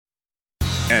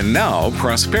And now,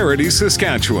 Prosperity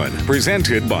Saskatchewan,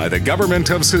 presented by the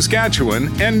Government of Saskatchewan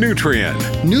and Nutrien.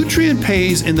 Nutrien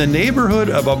pays in the neighborhood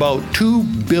of about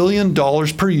 $2 billion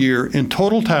per year in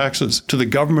total taxes to the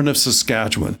Government of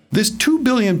Saskatchewan. This $2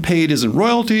 billion paid is in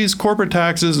royalties, corporate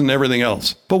taxes, and everything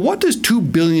else. But what does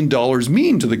 $2 billion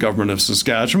mean to the Government of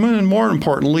Saskatchewan, and more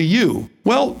importantly, you?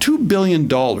 Well, $2 billion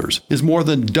is more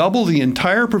than double the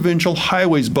entire provincial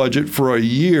highways budget for a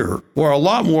year, or a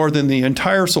lot more than the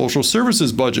entire social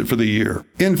services budget for the year.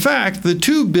 In fact, the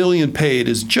 $2 billion paid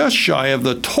is just shy of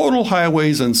the total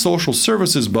highways and social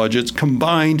services budgets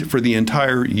combined for the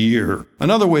entire year.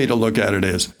 Another way to look at it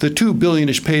is, the $2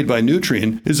 billion-ish paid by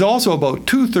Nutrien is also about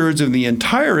 2/3 of the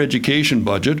entire education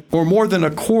budget, or more than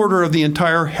 1/4 of the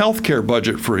entire healthcare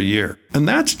budget for a year. And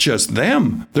that's just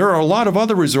them. There are a lot of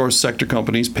other resource sector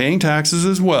companies paying taxes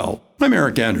as well. I'm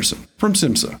Eric Anderson from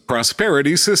SIMSA.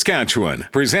 Prosperity Saskatchewan,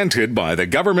 presented by the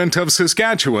Government of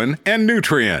Saskatchewan and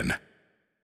Nutrien.